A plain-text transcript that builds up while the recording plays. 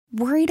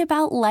Worried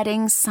about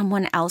letting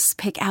someone else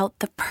pick out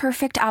the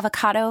perfect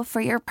avocado for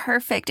your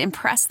perfect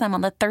impress them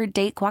on the third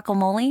date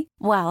guacamole?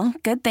 Well,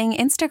 good thing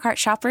Instacart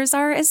shoppers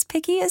are as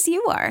picky as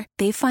you are.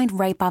 They find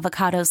ripe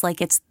avocados like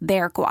it's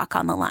their guac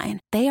on the line.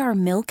 They are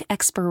milk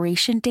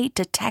expiration date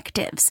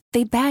detectives.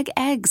 They bag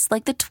eggs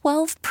like the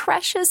 12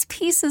 precious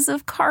pieces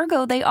of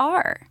cargo they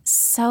are.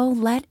 So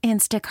let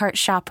Instacart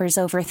shoppers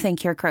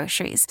overthink your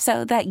groceries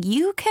so that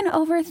you can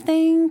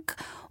overthink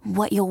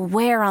what you'll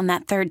wear on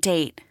that third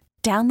date.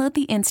 Download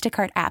the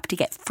Instacart app to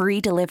get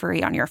free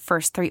delivery on your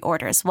first 3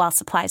 orders while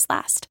supplies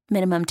last.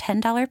 Minimum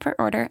 $10 per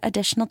order.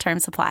 Additional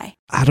terms apply.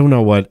 I don't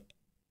know what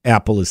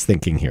Apple is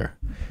thinking here,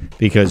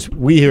 because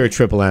we here at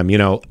Triple M,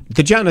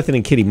 the Jonathan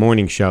and Kitty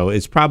morning show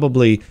is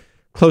probably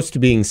close to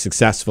being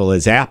successful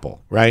as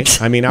Apple,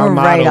 right? I mean, our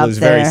model is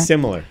very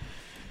similar.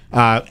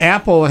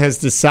 Apple has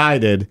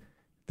decided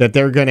that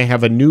they're going to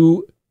have a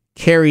new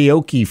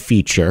karaoke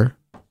feature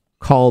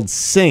called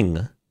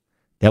Sing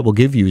that will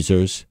give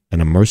users an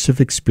immersive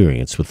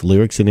experience with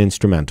lyrics and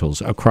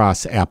instrumentals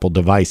across Apple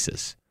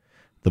devices.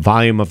 The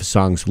volume of a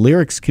song's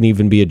lyrics can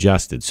even be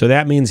adjusted. So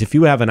that means if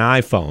you have an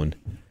iPhone,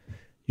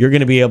 you're going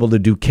to be able to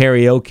do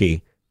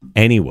karaoke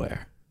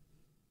anywhere.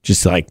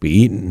 Just like be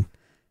eating.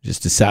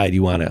 Just decide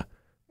you want to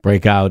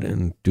break out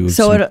and do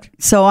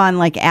So on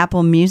like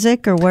Apple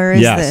Music, or where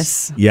is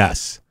this?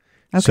 Yes.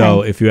 Okay.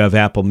 So if you have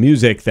Apple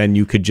Music, then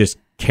you could just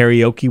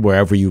karaoke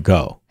wherever you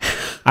go.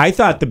 I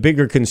thought the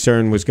bigger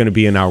concern was going to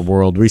be in our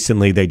world.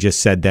 Recently, they just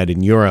said that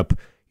in Europe,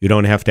 you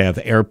don't have to have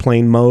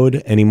airplane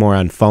mode anymore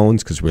on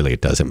phones, because really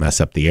it doesn't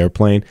mess up the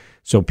airplane.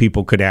 So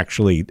people could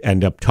actually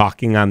end up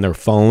talking on their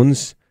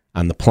phones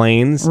on the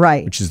planes,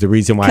 right? Which is the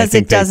reason why I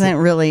think it doesn't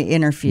really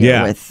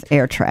interfere with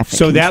air traffic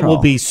So control. that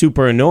will be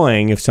super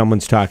annoying if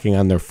someone's talking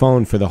on their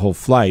phone for the whole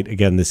flight.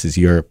 Again, this is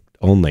Europe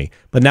only.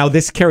 But now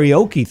this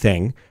karaoke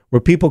thing, where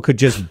people could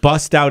just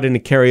bust out into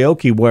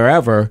karaoke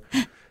wherever,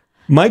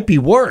 might be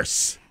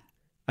worse.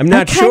 I'm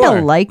not sure. I kind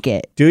of like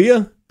it. Do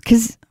you?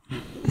 Because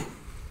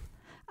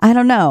I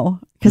don't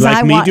know. Because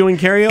me doing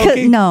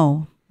karaoke?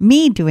 No,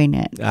 me doing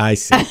it. I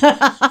see.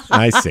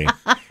 I see.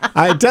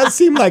 It does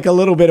seem like a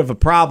little bit of a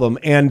problem,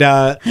 and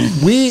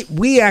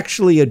we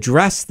actually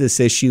addressed this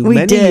issue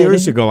many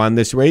years ago on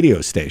this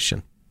radio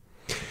station.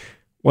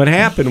 What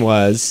happened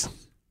was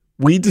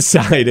we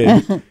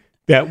decided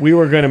that we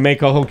were going to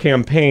make a whole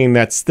campaign.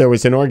 There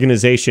was an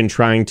organization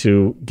trying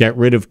to get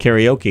rid of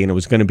karaoke, and it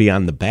was going to be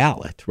on the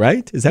ballot,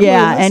 right? Is that what it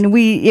was? And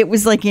it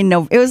was like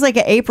it was like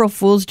an April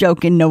Fool's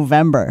joke in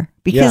November,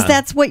 because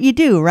that's what you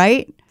do,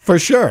 right? For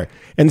sure.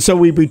 And so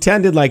we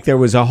pretended like there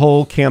was a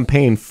whole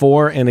campaign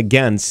for and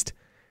against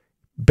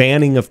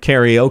banning of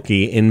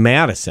karaoke in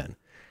Madison.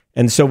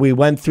 And so we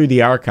went through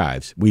the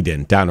archives. We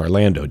didn't. Don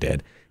Orlando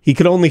did. He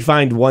could only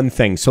find one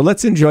thing. So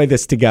let's enjoy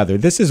this together.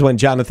 This is when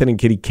Jonathan and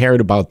Kitty cared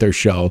about their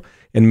show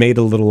and made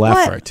a little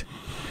effort.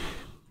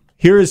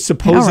 Here is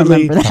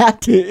supposedly,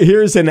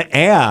 here's an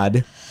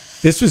ad.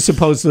 This was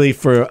supposedly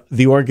for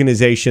the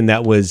organization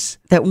that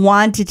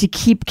wanted to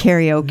keep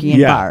karaoke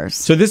in bars.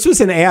 So this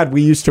was an ad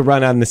we used to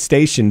run on the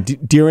station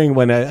during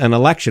when an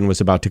election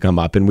was about to come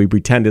up, and we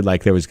pretended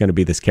like there was going to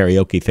be this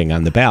karaoke thing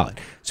on the ballot.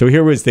 So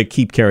here was the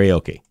Keep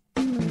Karaoke.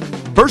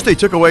 First, they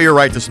took away your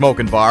right to smoke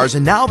in bars,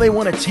 and now they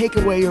want to take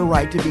away your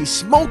right to be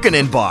smoking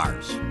in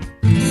bars.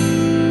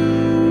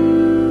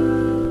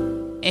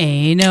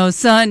 Ain't no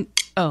sun.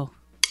 Oh.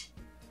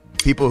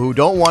 People who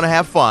don't want to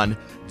have fun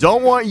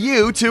don't want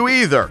you to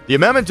either. The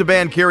amendment to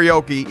ban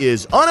karaoke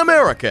is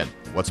un-American.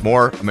 What's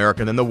more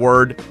American than the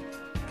word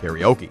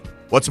karaoke?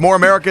 What's more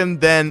American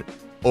than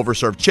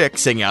overserved chick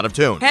singing out of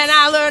tune? And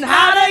I learned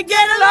how to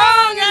get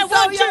along and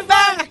want you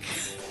back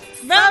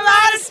from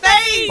outer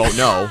space. Vote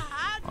no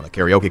on the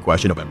karaoke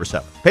question November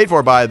 7th. Paid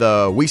for by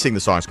the We Sing the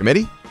Songs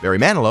Committee. Barry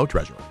Manilow,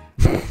 treasurer.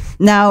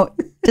 Now,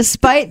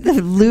 despite the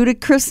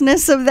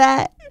ludicrousness of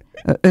that,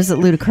 or is it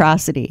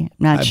ludicrosity? I'm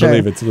not sure.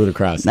 I believe it's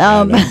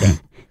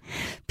ludicrosity.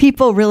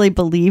 People really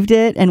believed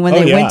it, and when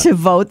they went to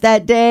vote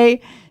that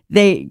day,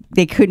 they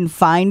couldn't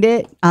find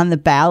it on the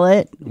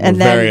ballot, and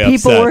then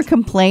people were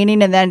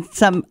complaining, and then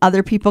some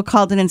other people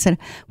called in and said,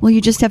 well,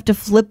 you just have to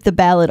flip the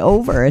ballot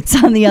over. It's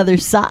on the other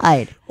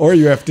side. Or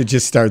you have to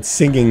just start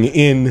singing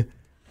in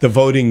the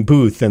voting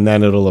booth, and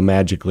then it'll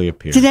magically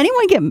appear. Did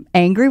anyone get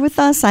angry with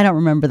us? I don't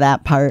remember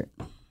that part.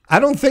 I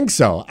don't think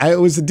so.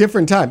 It was a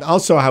different time.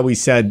 Also, how we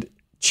said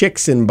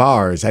chicks in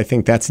bars, I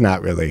think that's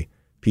not really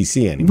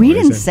PC anymore. We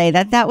didn't say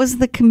that. That was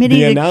the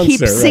committee to keep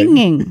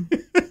singing.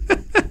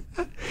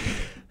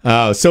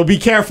 Oh, so be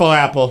careful,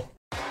 Apple.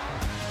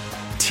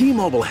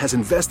 T-Mobile has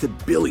invested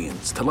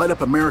billions to light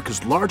up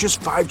America's largest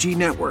 5G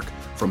network,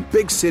 from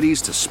big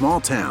cities to small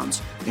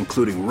towns,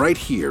 including right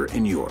here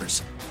in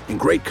yours. And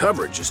great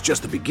coverage is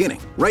just the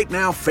beginning. Right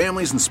now,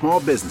 families and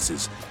small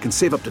businesses can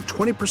save up to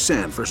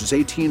 20% versus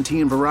AT&T and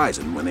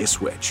Verizon when they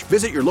switch.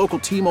 Visit your local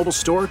T-Mobile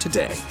store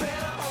today.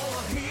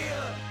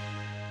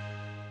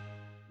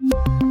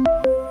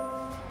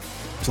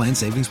 Plan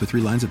savings with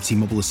 3 lines of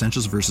T-Mobile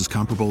Essentials versus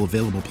comparable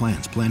available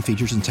plans. Plan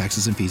features and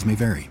taxes and fees may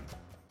vary.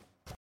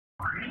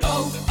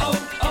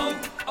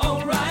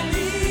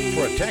 O'Reilly.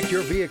 Protect your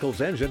your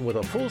vehicle's engine with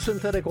a full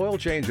synthetic oil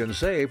change and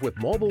save with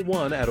Mobil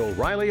 1 at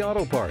O'Reilly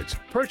Auto Parts.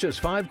 Purchase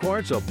 5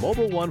 quarts of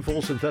Mobil 1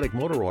 full synthetic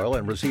motor oil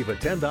and receive a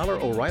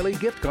 $10 O'Reilly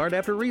gift card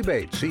after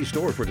rebate. See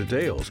store for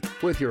details.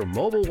 With your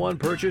Mobil 1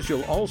 purchase,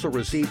 you'll also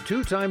receive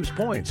 2 times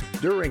points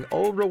during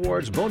O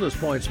Rewards Bonus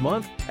Points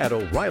Month at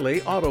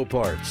O'Reilly Auto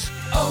Parts.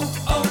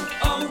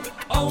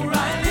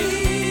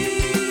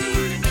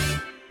 O'Reilly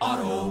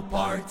Auto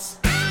Parts.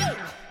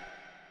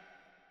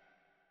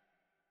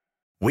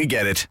 We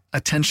get it.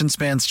 Attention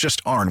spans just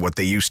aren't what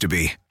they used to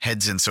be.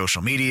 Heads in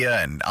social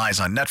media and eyes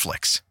on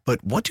Netflix.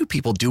 But what do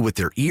people do with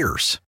their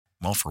ears?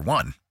 Well, for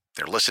one,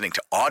 they're listening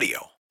to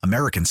audio.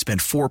 Americans spend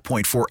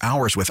 4.4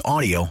 hours with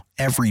audio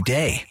every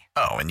day.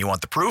 Oh, and you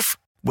want the proof?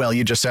 Well,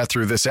 you just sat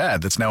through this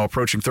ad that's now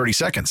approaching 30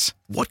 seconds.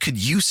 What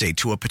could you say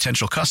to a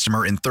potential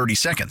customer in 30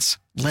 seconds?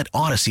 Let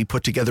Odyssey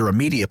put together a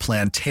media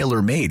plan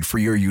tailor-made for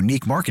your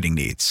unique marketing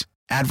needs.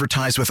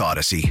 Advertise with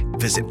Odyssey.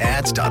 Visit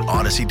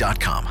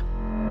ads.odyssey.com.